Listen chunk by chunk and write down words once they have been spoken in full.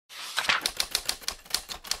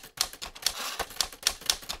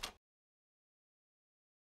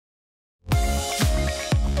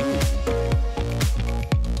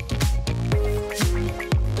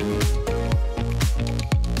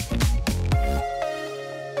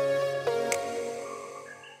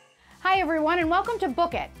everyone, and welcome to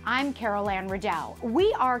Book It. I'm Carol Ann Riddell.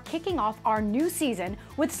 We are kicking off our new season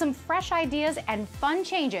with some fresh ideas and fun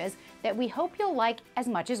changes that we hope you'll like as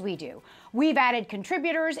much as we do. We've added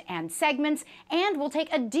contributors and segments, and we'll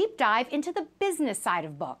take a deep dive into the business side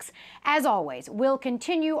of books. As always, we'll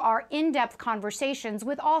continue our in-depth conversations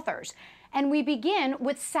with authors. And we begin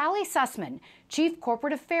with Sally Susman, Chief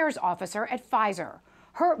Corporate Affairs Officer at Pfizer.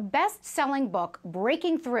 Her best-selling book,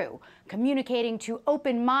 Breaking Through, Communicating to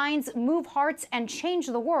Open Minds, Move Hearts, and Change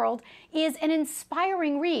the World, is an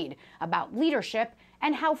inspiring read about leadership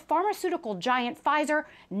and how pharmaceutical giant Pfizer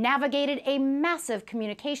navigated a massive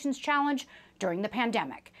communications challenge during the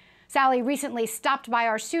pandemic. Sally recently stopped by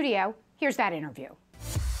our studio. Here's that interview.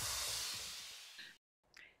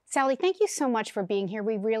 Sally, thank you so much for being here.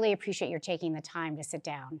 We really appreciate your taking the time to sit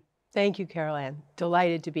down. Thank you, Carol Ann.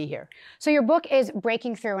 Delighted to be here. So your book is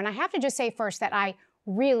Breaking Through, and I have to just say first that I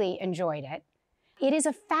really enjoyed it. It is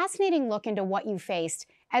a fascinating look into what you faced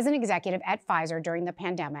as an executive at Pfizer during the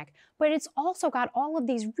pandemic, but it's also got all of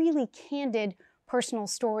these really candid personal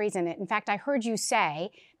stories in it. In fact, I heard you say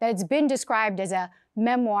that it's been described as a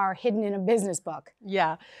memoir hidden in a business book.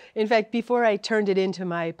 Yeah. In fact, before I turned it into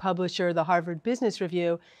my publisher, the Harvard Business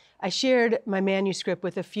Review, I shared my manuscript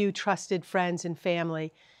with a few trusted friends and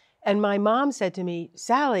family. And my mom said to me,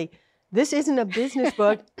 Sally, this isn't a business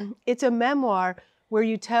book. It's a memoir where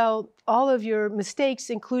you tell all of your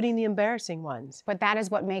mistakes, including the embarrassing ones. But that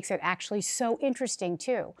is what makes it actually so interesting,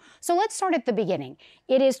 too. So let's start at the beginning.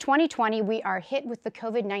 It is 2020. We are hit with the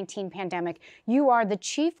COVID-19 pandemic. You are the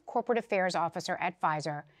Chief Corporate Affairs Officer at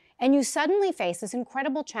Pfizer, and you suddenly face this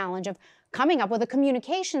incredible challenge of coming up with a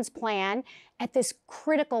communications plan at this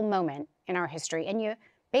critical moment in our history. And you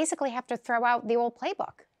basically have to throw out the old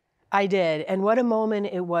playbook. I did, and what a moment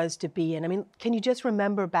it was to be in. I mean, can you just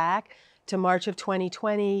remember back to March of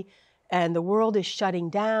 2020, and the world is shutting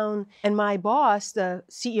down, and my boss, the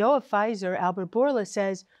CEO of Pfizer, Albert Bourla,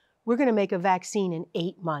 says, we're gonna make a vaccine in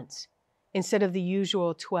 8 months instead of the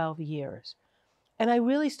usual 12 years. And I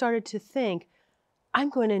really started to think, I'm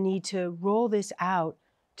going to need to roll this out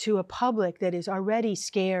to a public that is already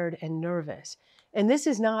scared and nervous. And this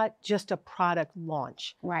is not just a product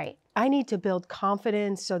launch. Right. I need to build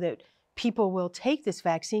confidence so that people will take this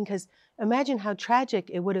vaccine, because imagine how tragic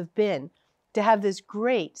it would have been to have this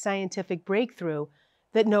great scientific breakthrough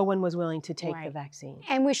that no one was willing to take the vaccine.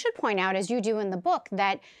 And we should point out, as you do in the book,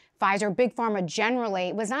 that Pfizer, Big Pharma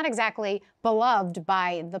generally, was not exactly beloved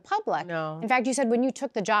by the public. No. In fact, you said when you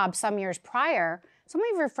took the job some years prior, some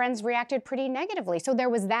of your friends reacted pretty negatively. So there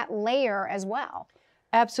was that layer as well.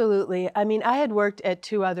 Absolutely. I mean, I had worked at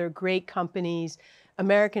 2 other great companies,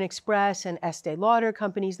 American Express and Estee Lauder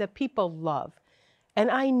companies that people love.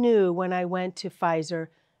 And I knew when I went to Pfizer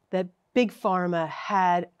that Big Pharma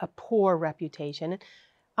had a poor reputation. And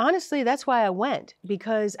honestly, that's why I went,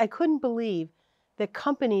 because I couldn't believe that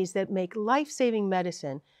companies that make life-saving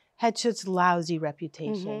medicine had such lousy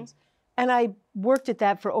reputations. And I worked at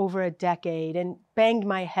that for over a decade and banged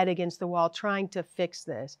my head against the wall trying to fix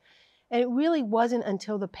this. And it really wasn't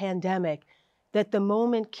until the pandemic that the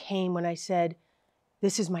moment came when I said,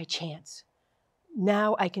 this is my chance.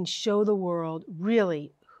 Now I can show the world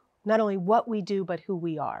really not only what we do, but who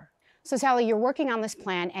we are. So Sally, you're working on this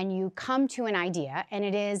plan and you come to an idea, and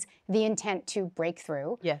it is the intent to break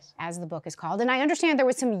through, yes, as the book is called. And I understand there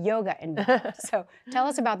was some yoga involved. So tell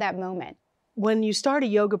us about that moment. When you start a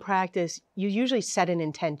yoga practice, you usually set an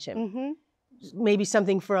intention. Maybe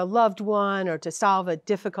something for a loved one or to solve a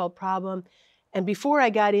difficult problem. And before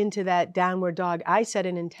I got into that downward dog, I set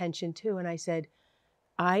an intention too. And I said,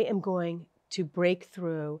 I am going to break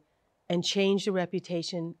through and change the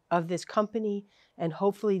reputation of this company and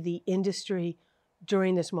hopefully the industry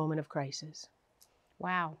during this moment of crisis.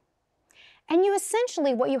 Wow. And you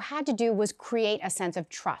essentially, what you had to do was create a sense of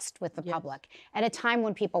trust with the public at a time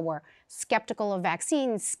when people were skeptical of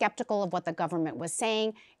vaccines, skeptical of what the government was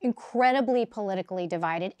saying, incredibly politically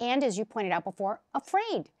divided, and as you pointed out before,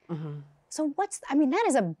 afraid. So that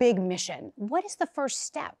is a big mission. What is the first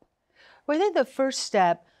step? Well, I think the first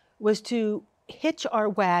step was to hitch our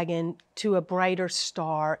wagon to a brighter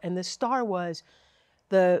star, and the star was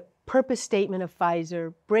the purpose statement of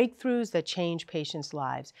Pfizer, breakthroughs that change patients'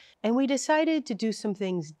 lives. And we decided to do some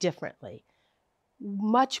things differently,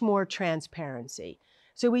 much more transparency.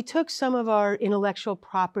 So we took some of our intellectual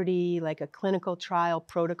property, like a clinical trial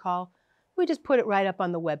protocol, we just put it right up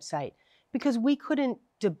on the website because we couldn't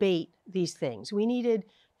debate these things. We needed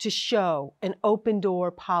to show an open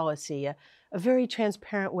door policy, a very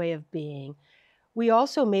transparent way of being. We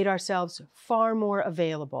also made ourselves far more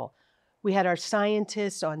available. We had our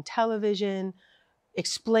scientists on television,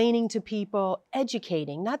 explaining to people,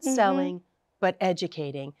 educating, not selling, but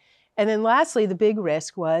educating. And then lastly, the big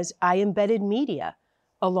risk was I embedded media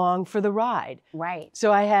along for the ride. Right.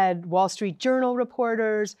 So I had Wall Street Journal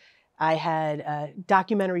reporters, I had a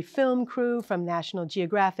documentary film crew from National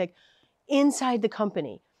Geographic inside the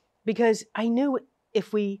company, because I knew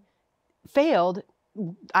if we failed,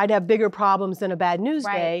 I'd have bigger problems than a bad news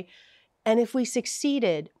day. And if we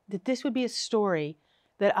succeeded, that this would be a story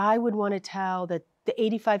that I would want to tell, that the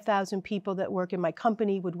 85,000 people that work in my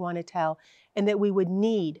company would want to tell, and that we would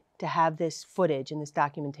need to have this footage and this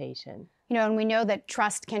documentation. You know, and we know that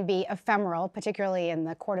trust can be ephemeral, particularly in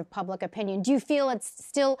the court of public opinion. Do you feel it's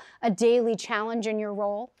still a daily challenge in your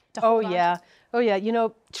role to hold on to? Oh yeah. You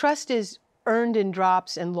know, trust is earned in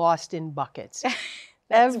drops and lost in buckets.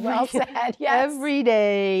 That's well said, yes. Every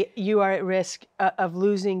day you are at risk of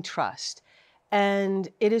losing trust. And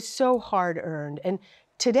it is so hard earned. And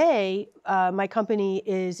today, my company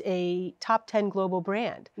is a top 10 global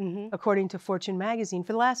brand, according to Fortune magazine,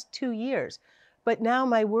 for the last 2 years. But now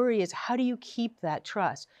my worry is, how do you keep that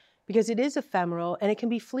trust? Because it is ephemeral and it can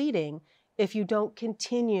be fleeting if you don't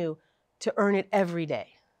continue to earn it every day.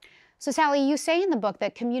 So Sally, you say in the book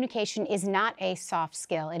that communication is not a soft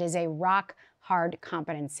skill, it is a rock-hard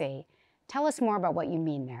competency. Tell us more about what you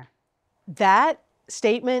mean there. That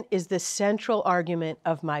statement is the central argument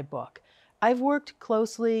of my book. I've worked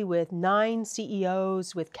closely with 9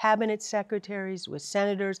 CEOs, with cabinet secretaries, with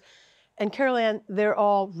senators, and Carol Ann, they're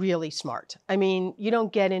all really smart. I mean, you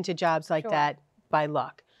don't get into jobs like that by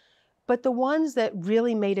luck. But the ones that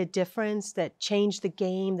really made a difference, that changed the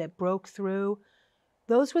game, that broke through,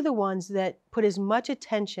 those were the ones that put as much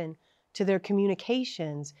attention to their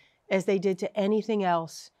communications as they did to anything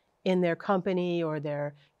else in their company or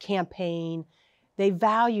their campaign. They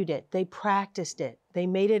valued it, they practiced it, they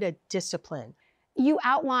made it a discipline. You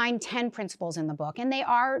outline 10 principles in the book, and they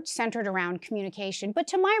are centered around communication. But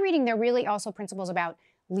to my reading, they're really also principles about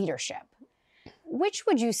leadership. Which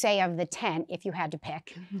would you say of the 10, if you had to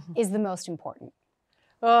pick, is the most important?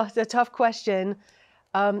 Oh, it's a tough question.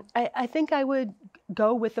 I think I would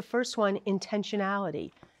go with the first one,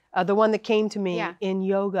 intentionality, the one that came to me in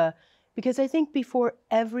yoga, because I think before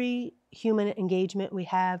every human engagement we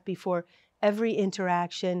have, before every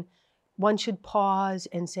interaction, one should pause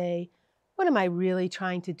and say, what am I really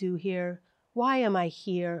trying to do here? Why am I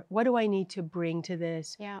here? What do I need to bring to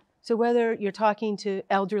this? Yeah. So whether you're talking to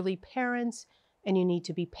elderly parents and you need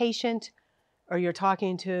to be patient, or you're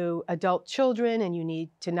talking to adult children and you need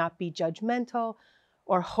to not be judgmental,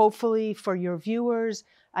 or hopefully for your viewers,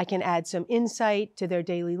 I can add some insight to their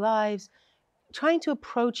daily lives, trying to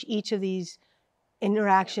approach each of these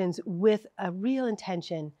interactions with a real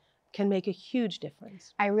intention can make a huge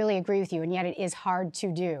difference. I really agree with you, and yet it is hard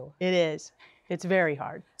to do. It is. It's very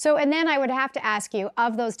hard. So, and then I would have to ask you,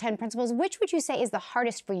 of those 10 principles, which would you say is the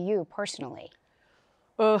hardest for you personally?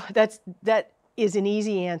 Oh, that is an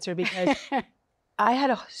easy answer, because I had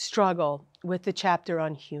a struggle with the chapter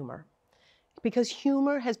on humor. Because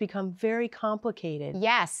humor has become very complicated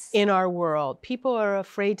in our world. People are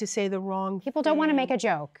afraid to say the wrong thing. People don't want to make a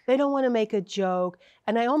joke. They don't want to make a joke.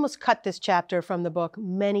 And I almost cut this chapter from the book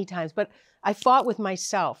many times, but I fought with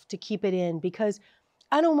myself to keep it in, because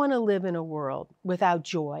I don't want to live in a world without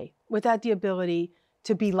joy, without the ability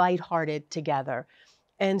to be lighthearted together.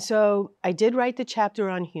 And so I did write the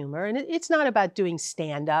chapter on humor, and it's not about doing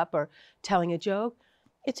stand-up or telling a joke.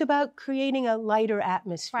 It's about creating a lighter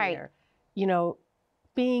atmosphere. You know,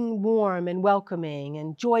 being warm and welcoming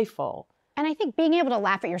and joyful. And I think being able to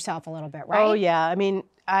laugh at yourself a little bit, right? Oh, yeah. I mean,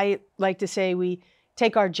 I like to say we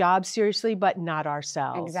take our job seriously, but not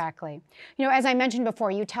ourselves. Exactly. You know, as I mentioned before,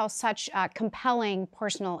 you tell such compelling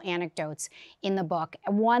personal anecdotes in the book.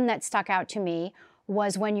 One that stuck out to me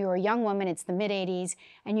was when you were a young woman, it's the mid-'80s,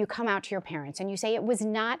 and you come out to your parents and you say it was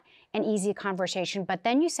not an easy conversation, but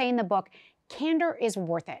then you say in the book, candor is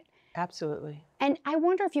worth it. Absolutely. And I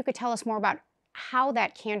wonder if you could tell us more about how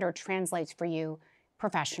that candor translates for you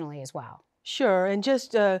professionally as well. Sure. And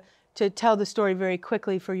just to tell the story very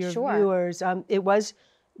quickly for your viewers, it was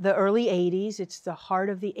the early 80s. It's the heart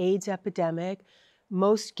of the AIDS epidemic.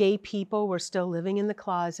 Most gay people were still living in the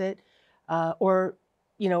closet or,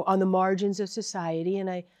 you know, on the margins of society. And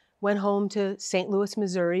I went home to St. Louis,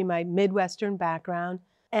 Missouri, my Midwestern background.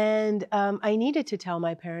 And I needed to tell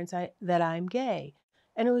my parents that I'm gay.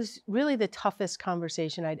 And it was really the toughest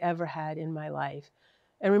conversation I'd ever had in my life.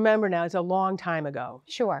 And remember now, it's a long time ago.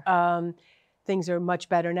 Sure. Things are much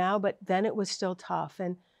better now, but then it was still tough.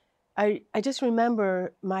 And I just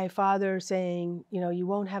remember my father saying, you know, you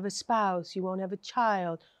won't have a spouse, you won't have a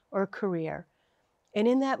child or a career. And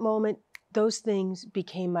in that moment, those things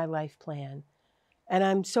became my life plan. And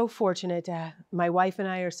I'm so fortunate to, my wife and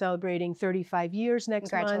I are celebrating 35 years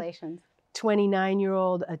next month. Congratulations.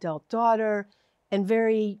 29-year-old adult daughter, and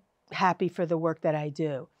very happy for the work that I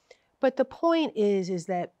do. But the point is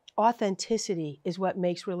that authenticity is what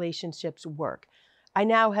makes relationships work. I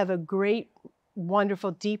now have a great,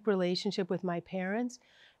 wonderful, deep relationship with my parents.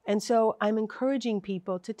 And so I'm encouraging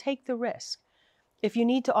people to take the risk. If you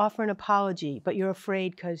need to offer an apology, but you're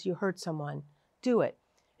afraid because you hurt someone, do it.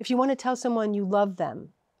 If you want to tell someone you love them,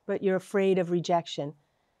 but you're afraid of rejection,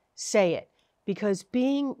 say it. Because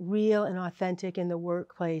being real and authentic in the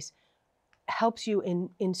workplace helps you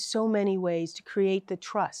in so many ways to create the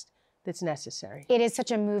trust that's necessary. It is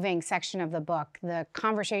such a moving section of the book, the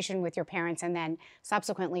conversation with your parents and then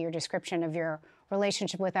subsequently your description of your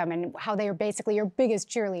relationship with them and how they are basically your biggest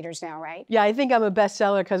cheerleaders now, right? Yeah, I think I'm a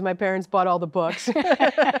bestseller because my parents bought all the books. You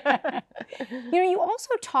know, you also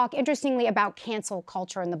talk, interestingly, about cancel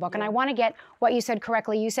culture in the book, and I want to get what you said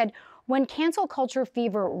correctly. You said, when cancel culture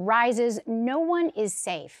fever rises, no one is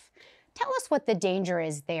safe. Tell us what the danger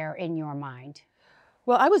is there in your mind.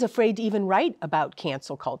 Well, I was afraid to even write about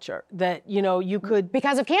cancel culture, that, you know, you could...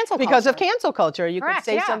 Because of cancel culture. Because of cancel culture. You Correct, could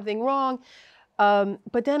say yeah. something wrong.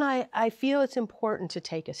 But then I feel it's important to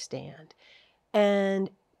take a stand. And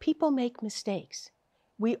people make mistakes.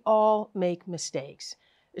 We all make mistakes.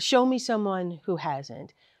 Show me someone who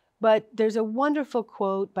hasn't. But there's a wonderful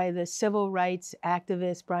quote by the civil rights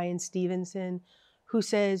activist Brian Stevenson, who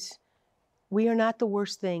says, "We are not the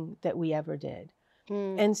worst thing that we ever did."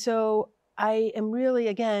 And so I am really,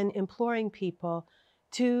 again, imploring people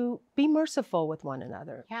to be merciful with one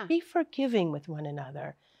another. Yeah. Be forgiving with one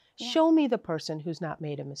another. Yeah. Show me the person who's not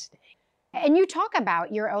made a mistake. And you talk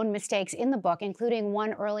about your own mistakes in the book, including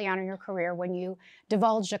one early on in your career when you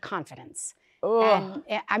divulged a confidence. Ugh.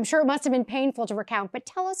 And I'm sure it must have been painful to recount, but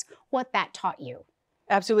tell us what that taught you.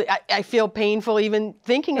 Absolutely. I feel painful even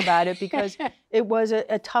thinking about it because it was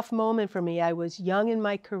a tough moment for me. I was young in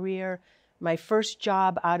my career, my first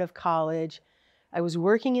job out of college. I was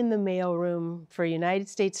working in the mailroom for a United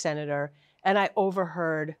States senator, and I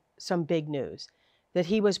overheard some big news that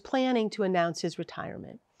he was planning to announce his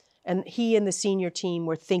retirement. And he and the senior team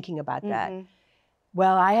were thinking about that.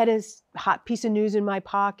 Well, I had a hot piece of news in my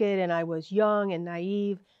pocket, and I was young and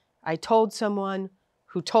naive. I told someone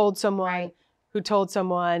who told someone who told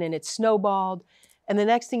someone, and it snowballed. And the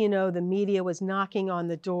next thing you know, the media was knocking on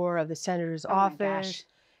the door of the senator's office.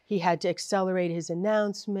 He had to accelerate his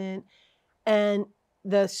announcement. And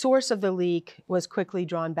the source of the leak was quickly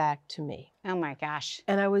drawn back to me. Oh my gosh.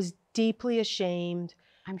 And I was deeply ashamed.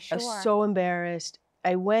 I'm sure. I was so embarrassed.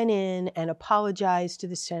 I went in and apologized to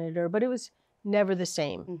the senator, but it was never the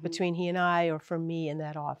same between he and I or for me in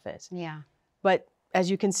that office. Yeah. But as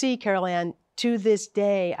you can see, Carol Ann, to this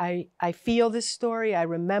day, I feel this story, I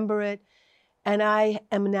remember it, and I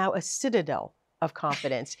am now a citadel of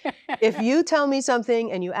confidence. If you tell me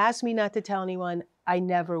something and you ask me not to tell anyone, I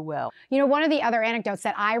never will. You know, one of the other anecdotes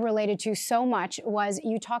that I related to so much was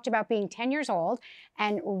you talked about being 10 years old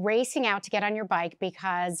and racing out to get on your bike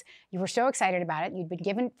because you were so excited about it. You'd been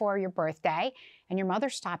given for your birthday, and your mother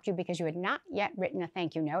stopped you because you had not yet written a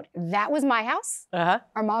thank you note. That was my house.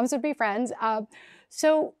 Our moms would be friends.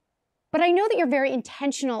 But I know that you're very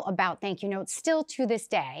intentional about thank you notes still to this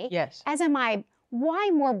day. Yes. As am I. Why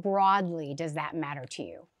more broadly does that matter to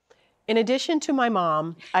you? In addition to my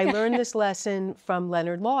mom, I learned this lesson from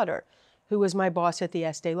Leonard Lauder, who was my boss at the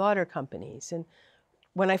Estee Lauder companies. And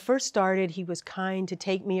when I first started, he was kind to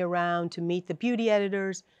take me around to meet the beauty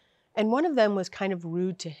editors, and one of them was kind of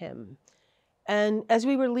rude to him. And as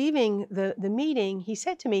we were leaving the meeting, he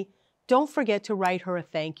said to me, "Don't forget to write her a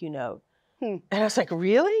thank you note." And I was like,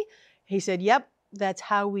 "Really?" He said, "Yep, that's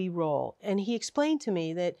how we roll." And he explained to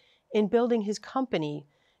me that in building his company,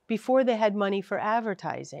 before they had money for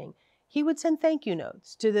advertising, he would send thank you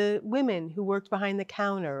notes to the women who worked behind the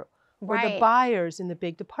counter or the buyers in the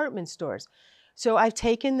big department stores. So I've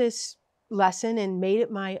taken this lesson and made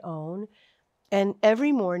it my own. And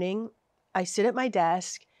every morning I sit at my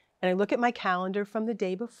desk and I look at my calendar from the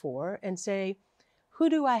day before and say, who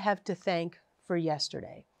do I have to thank for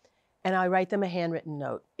yesterday? And I write them a handwritten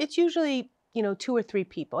note. It's usually, 2 or 3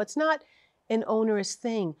 people. It's not an onerous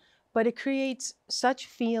thing, but it creates such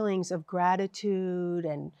feelings of gratitude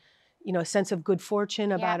and, a sense of good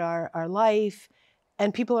fortune about our life.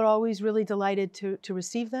 And people are always really delighted to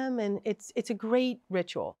receive them. And it's a great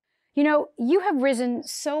ritual. You know, you have risen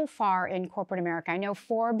so far in corporate America. I know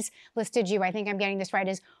Forbes listed you, I think I'm getting this right,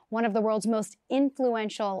 as one of the world's most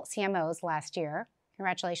influential CMOs last year.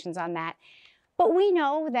 Congratulations on that. But we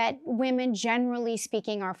know that women, generally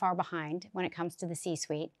speaking, are far behind when it comes to the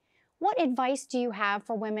C-suite. What advice do you have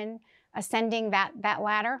for women ascending that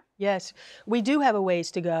ladder? Yes, we do have a ways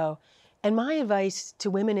to go. And my advice to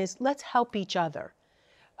women is let's help each other.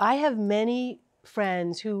 I have many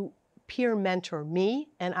friends who peer mentor me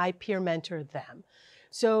and I peer mentor them.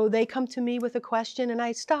 So they come to me with a question and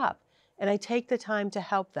I stop and I take the time to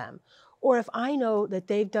help them. Or if I know that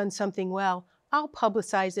they've done something well, I'll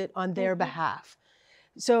publicize it on their behalf.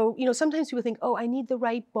 So, sometimes people think, oh, I need the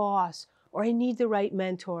right boss or I need the right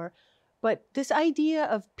mentor. But this idea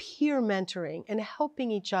of peer mentoring and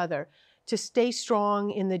helping each other to stay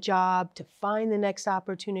strong in the job, to find the next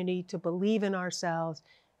opportunity, to believe in ourselves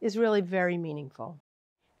is really very meaningful.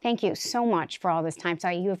 Thank you so much for all this time,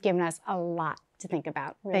 Sally. You have given us a lot to think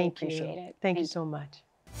about. Really appreciate it. Thank you so much.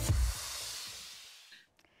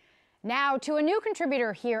 Now to a new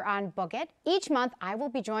contributor here on Book It. Each month, I will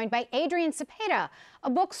be joined by Adrian Cepeda, a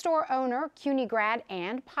bookstore owner, CUNY grad,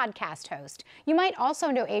 and podcast host. You might also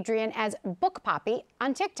know Adrian as Book Papi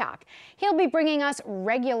on TikTok. He'll be bringing us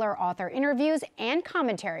regular author interviews and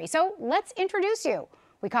commentary. So let's introduce you.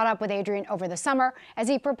 We caught up with Adrian over the summer as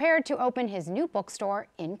he prepared to open his new bookstore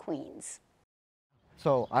in Queens.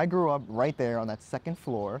 So I grew up right there on that second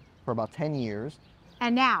floor for about 10 years.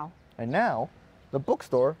 And now, the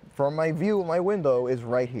bookstore, from my view, my window, is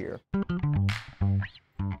right here.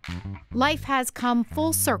 life has come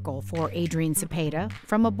full circle for Adrian Cepeda,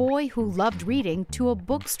 from a boy who loved reading to a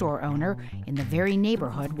bookstore owner in the very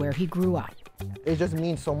neighborhood where he grew up. It just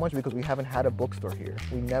means so much because we haven't had a bookstore here.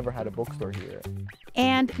 We never had a bookstore here.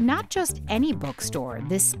 And not just any bookstore.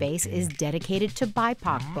 This space is dedicated to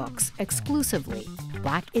BIPOC books exclusively,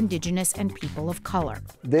 Black, Indigenous, and people of color.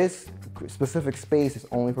 This specific space is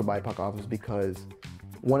only for BIPOC authors because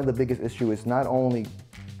one of the biggest issues is not only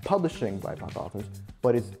publishing BIPOC authors,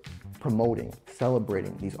 but it's promoting,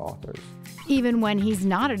 celebrating these authors. Even when he's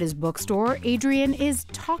not at his bookstore, Adrian is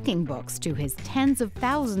talking books to his tens of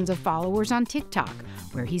thousands of followers on TikTok,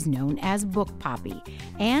 where he's known as Book Papi.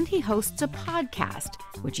 And he hosts a podcast,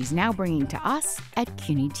 which he's now bringing to us at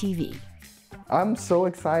CUNY TV. I'm so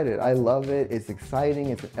excited. I love it. It's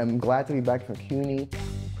exciting. I'm glad to be back from CUNY.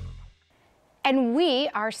 And we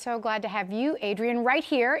are so glad to have you, Adrian, right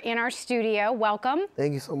here in our studio. Welcome.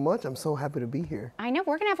 Thank you so much. I'm so happy to be here. I know,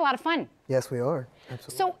 we're going to have a lot of fun. Yes, we are.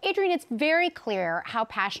 Absolutely. So, Adrian, it's very clear how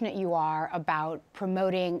passionate you are about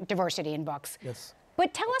promoting diversity in books. Yes.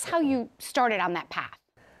 But tell us how you started on that path.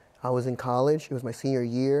 I was in college. It was my senior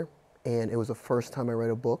year, and it was the first time I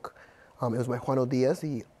read a book. It was by Juan Diaz,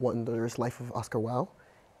 The Wondrous Life of Oscar Wilde.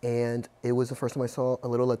 And it was the first time I saw a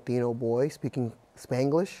little Latino boy speaking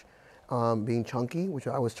Spanglish. Being chunky, which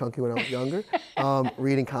I was chunky when I was younger,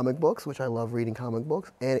 reading comic books, which I love reading comic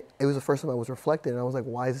books. And it was the first time I was reflected, and I was like,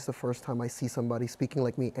 why is this the first time I see somebody speaking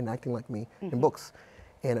like me and acting like me in books?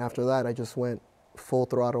 And after that, I just went full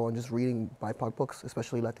throttle on just reading BIPOC books,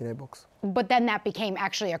 especially Latino books. But then that became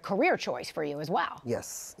actually a career choice for you as well.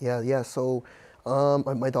 Yes, yeah. So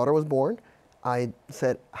my daughter was born. I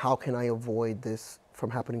said, how can I avoid this from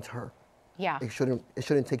happening to her? Yeah. It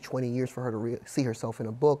shouldn't take 20 years for her to see herself in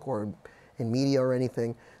a book or in media or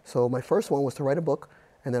anything. So my first one was to write a book,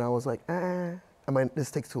 and then I was like, this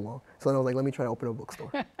takes too long. So then I was like, let me try to open a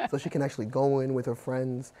bookstore. So she can actually go in with her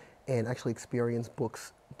friends and actually experience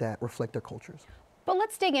books that reflect their cultures. But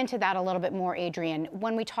let's dig into that a little bit more, Adrian.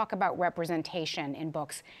 When we talk about representation in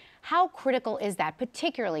books, how critical is that,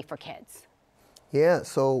 particularly for kids? Yeah,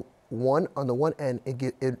 so on the one end,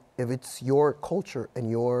 if it's your culture and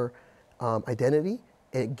your identity,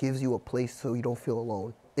 it gives you a place so you don't feel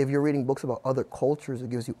alone. If you're reading books about other cultures,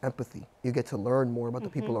 it gives you empathy. You get to learn more about the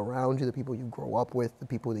people around you, the people you grow up with, the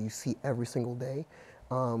people that you see every single day.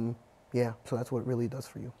 Yeah, so that's what it really does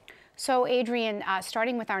for you. So, Adrian,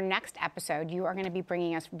 starting with our next episode, you are going to be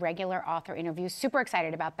bringing us regular author interviews. Super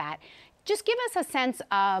excited about that. Just give us a sense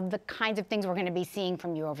of the kinds of things we're going to be seeing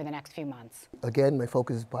from you over the next few months. Again, my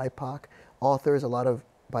focus is BIPOC authors, a lot of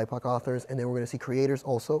BIPOC authors, and then we're going to see creators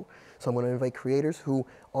also. So I'm going to invite creators who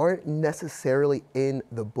aren't necessarily in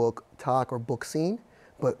the book talk or book scene,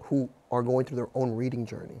 but who are going through their own reading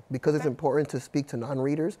journey. Because it's important to speak to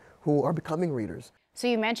non-readers who are becoming readers. So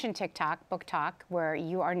you mentioned TikTok, Book Talk, where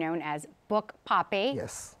you are known as Book Papi.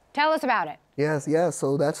 Yes. Tell us about it. Yes.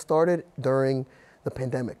 So that started during the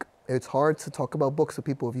pandemic. It's hard to talk about books to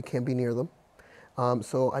people if you can't be near them.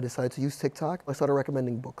 So I decided to use TikTok. I started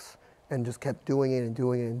recommending books and just kept doing it and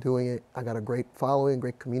doing it and doing it. I got a great following,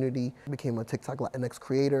 great community, became a TikTok Latinx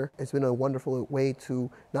creator. It's been a wonderful way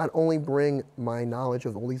to not only bring my knowledge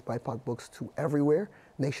of all these BIPOC books to everywhere,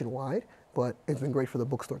 nationwide, but it's been great for the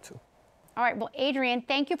bookstore too. All right, well, Adrian,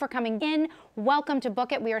 thank you for coming in. Welcome to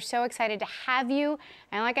Book It. We are so excited to have you.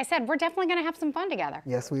 And like I said, we're definitely going to have some fun together.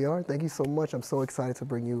 Yes, we are. Thank you so much. I'm so excited to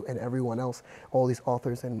bring you and everyone else, all these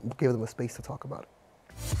authors, and give them a space to talk about it.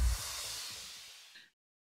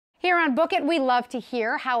 Here on Book It, we love to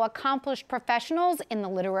hear how accomplished professionals in the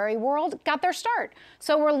literary world got their start.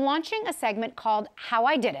 So we're launching a segment called How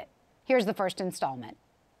I Did It. Here's the first installment.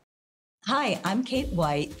 Hi, I'm Kate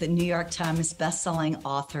White, the New York Times bestselling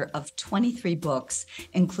author of 23 books,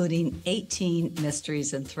 including 18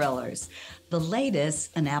 mysteries and thrillers. The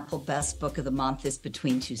latest, an Apple Best Book of the Month, is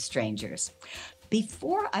Between Two Strangers.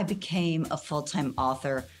 Before I became a full-time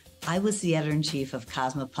author, I was the editor-in-chief of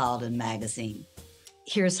Cosmopolitan magazine.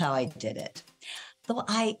 Here's how I did it. Though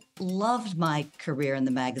I loved my career in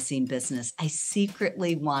the magazine business, I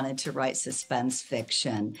secretly wanted to write suspense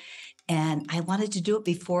fiction. And I wanted to do it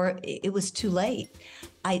before it was too late.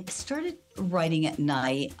 I started writing at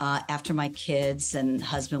night after my kids and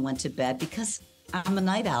husband went to bed because I'm a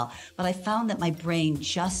night owl. But I found that my brain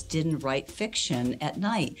just didn't write fiction at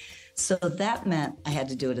night. So that meant I had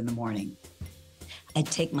to do it in the morning. I'd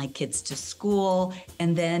take my kids to school,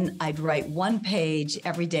 and then I'd write one page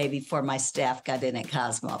every day before my staff got in at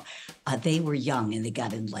Cosmo. They were young and they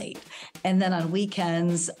got in late. And then on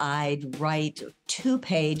weekends, I'd write 2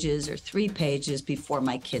 pages or 3 pages before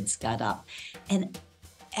my kids got up. And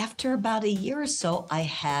after about a year or so, I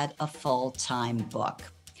had a full-time book.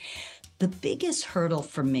 The biggest hurdle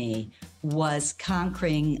for me was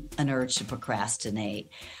conquering an urge to procrastinate.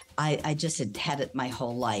 I just had it my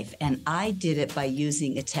whole life. And I did it by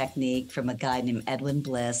using a technique from a guy named Edwin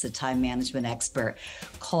Bliss, a time management expert,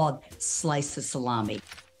 called slice the salami.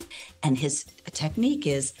 And his technique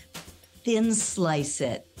is thin slice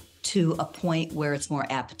it to a point where it's more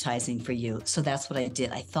appetizing for you. So that's what I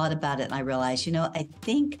did. I thought about it and I realized, I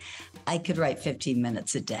think I could write 15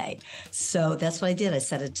 minutes a day. So that's what I did. I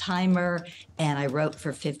set a timer and I wrote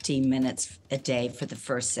for 15 minutes a day for the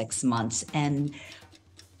first 6 months. And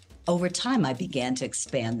over time, I began to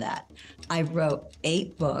expand that. I wrote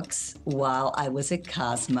 8 books while I was at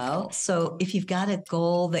Cosmo. So if you've got a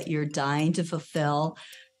goal that you're dying to fulfill,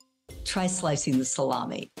 try slicing the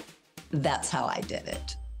salami. That's how I did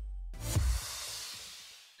it.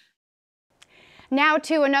 Now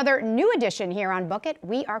to another new edition here on Book It.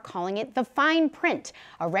 We are calling it The Fine Print,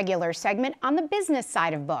 a regular segment on the business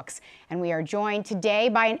side of books. And we are joined today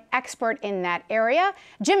by an expert in that area,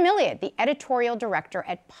 Jim Milliot, the editorial director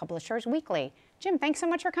at Publishers Weekly. Jim, thanks so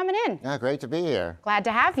much for coming in. Yeah, great to be here. Glad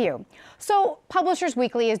to have you. So Publishers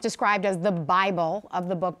Weekly is described as the Bible of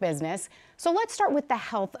the book business. So let's start with the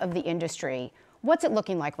health of the industry. What's it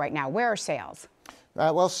looking like right now? Where are sales?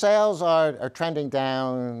 Well, sales are trending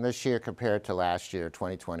down this year compared to last year,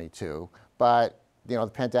 2022. But, the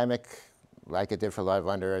pandemic, like it did for a lot of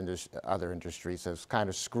other industries, has kind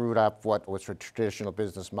of screwed up what was for traditional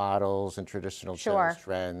business models and traditional sales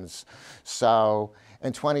trends. So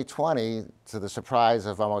in 2020, to the surprise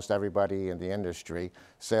of almost everybody in the industry,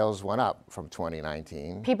 sales went up from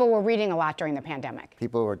 2019. People were reading a lot during the pandemic.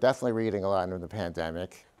 People were definitely reading a lot during the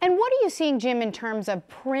pandemic. And what are you seeing, Jim, in terms of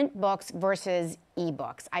print books versus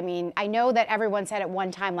ebooks? I mean, I know that everyone said at one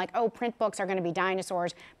time, like, oh, print books are going to be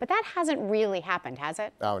dinosaurs, but that hasn't really happened, has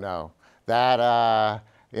it? Oh, no. That,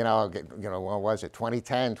 what was it,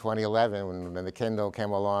 2010, 2011, when the Kindle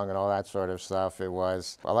came along and all that sort of stuff, it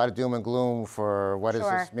was a lot of doom and gloom for what does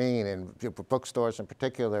this mean? And bookstores in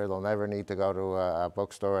particular, they'll never need to go to a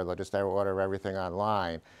bookstore. They'll just order everything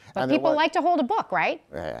online. But people like to hold a book, right?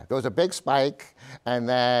 Yeah. There was a big spike and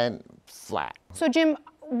then flat. So, Jim,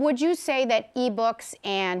 would you say that ebooks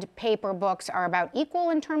and paper books are about equal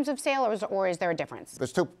in terms of sales, or is there a difference?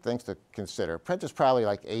 There's 2 things to consider. Print is probably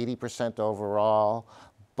like 80% overall,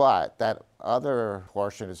 but that other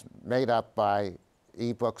portion is made up by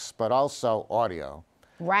ebooks, but also audio.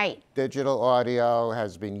 Right. Digital audio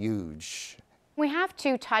has been huge. We have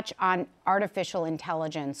to touch on artificial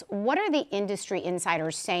intelligence. What are the industry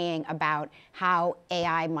insiders saying about how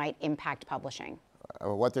AI might impact publishing?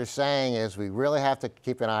 What they're saying is we really have to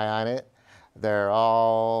keep an eye on it. They're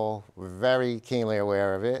all very keenly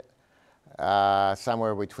aware of it.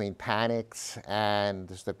 Somewhere between panics and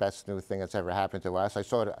this is the best new thing that's ever happened to us.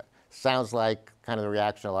 Sounds like kind of the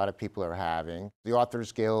reaction a lot of people are having. The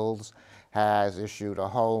Authors Guild has issued a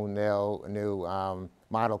whole new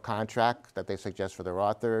model contract that they suggest for their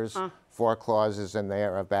authors. 4 clauses in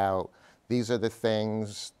there about these are the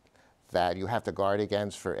things that you have to guard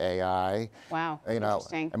against for AI. Wow,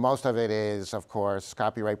 interesting. And most of it is, of course,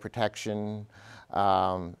 copyright protection.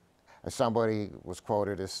 Somebody was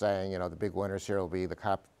quoted as saying, the big winners here will be the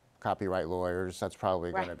copyright lawyers. That's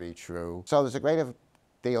probably going to be true. So there's a great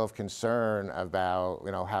deal of concern about,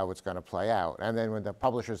 how it's going to play out. And then when the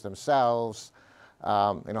publishers themselves,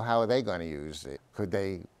 how are they going to use it? Could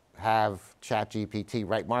they have ChatGPT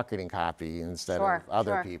write marketing copy instead of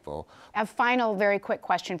other people? A final, very quick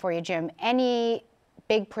question for you, Jim. Any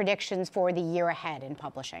big predictions for the year ahead in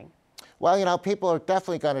publishing? Well, people are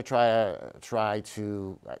definitely going to try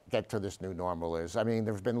to get to this new normal. I mean,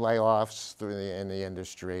 there have been layoffs in the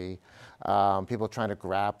industry. People trying to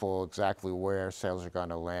grapple exactly where sales are going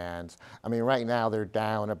to land. I mean, right now they're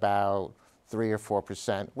down about 3 or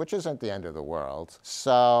 4%, which isn't the end of the world.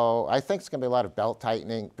 So I think it's going to be a lot of belt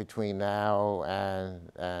tightening between now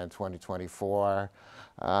and 2024.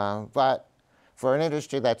 But for an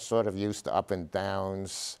industry that's sort of used to up and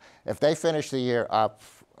downs, if they finish the year up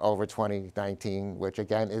over 2019, which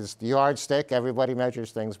again is the yardstick, everybody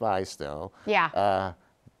measures things by still,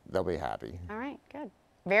 they'll be happy. All right, good.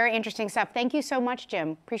 Very interesting stuff. Thank you so much,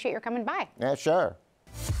 Jim. Appreciate your coming by. Yeah, sure.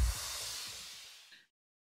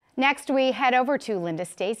 Next, we head over to Linda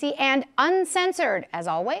Stasi and Uncensored. As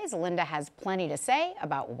always, Linda has plenty to say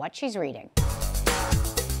about what she's reading.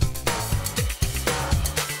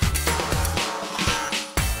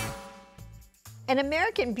 An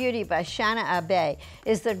American Beauty by Shanna Abe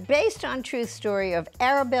is the based-on true story of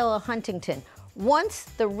Arabella Huntington, once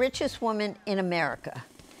the richest woman in America.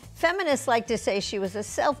 Feminists like to say she was a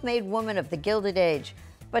self-made woman of the Gilded Age,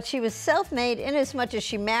 but she was self-made inasmuch as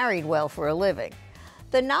she married well for a living.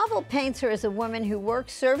 The novel paints her as a woman who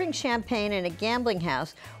worked serving champagne in a gambling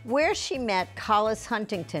house where she met Collis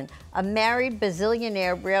Huntington, a married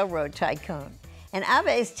bazillionaire railroad tycoon. In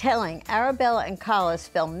Abe's telling, Arabella and Collis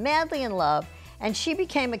fell madly in love, and she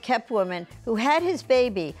became a kept woman who had his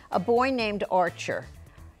baby, a boy named Archer.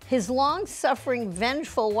 His long-suffering,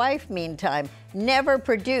 vengeful wife, meantime, never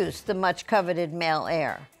produced the much-coveted male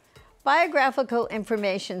heir. Biographical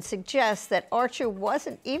information suggests that Archer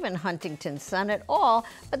wasn't even Huntington's son at all,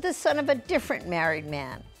 but the son of a different married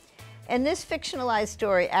man. In this fictionalized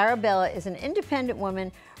story, Arabella is an independent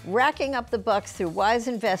woman racking up the bucks through wise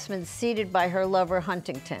investments seeded by her lover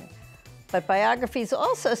Huntington. But biographies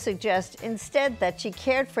also suggest instead that she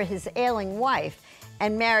cared for his ailing wife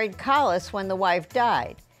and married Collis when the wife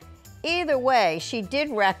died. Either way, she did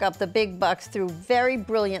rack up the big bucks through very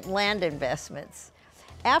brilliant land investments.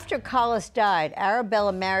 After Collis died,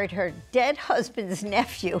 Arabella married her dead husband's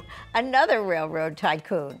nephew, another railroad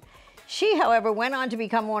tycoon. She, however, went on to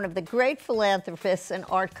become one of the great philanthropists and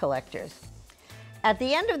art collectors. At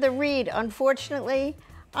the end of the read, unfortunately,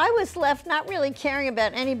 I was left not really caring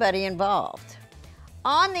about anybody involved.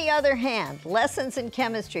 On the other hand, Lessons in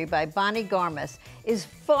Chemistry by Bonnie Garmus is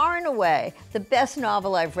far and away the best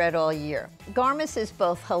novel I've read all year. Garmus is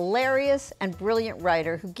both hilarious and brilliant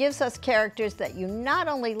writer who gives us characters that you not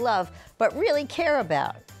only love, but really care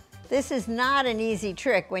about. This is not an easy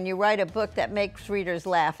trick when you write a book that makes readers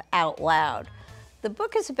laugh out loud. The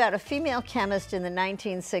book is about a female chemist in the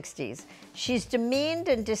 1960s. She's demeaned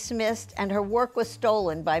and dismissed, and her work was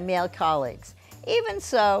stolen by male colleagues. Even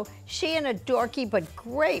so, she and a dorky but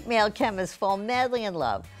great male chemist fall madly in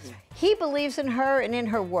love. He believes in her and in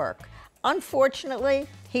her work. Unfortunately,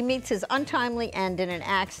 he meets his untimely end in an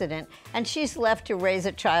accident, and she's left to raise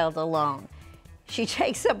a child alone. She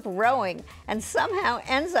takes up rowing and somehow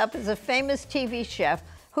ends up as a famous TV chef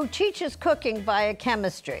who teaches cooking via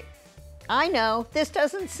chemistry. I know, this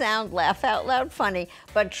doesn't sound laugh-out-loud funny,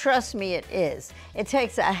 but trust me, it is. It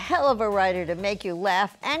takes a hell of a writer to make you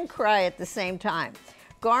laugh and cry at the same time.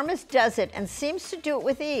 Garmus does it and seems to do it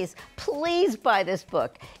with ease. Please buy this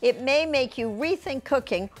book. It may make you rethink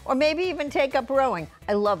cooking or maybe even take up rowing.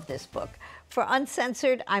 I love this book. For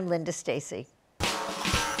Uncensored, I'm Linda Stasi.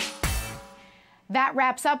 That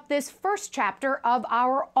wraps up this first chapter of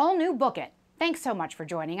our all-new Book It. Thanks so much for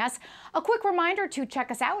joining us. A quick reminder to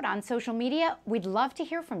check us out on social media. We'd love to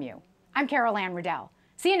hear from you. I'm Carol Ann Riddell.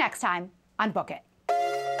 See you next time on Book It.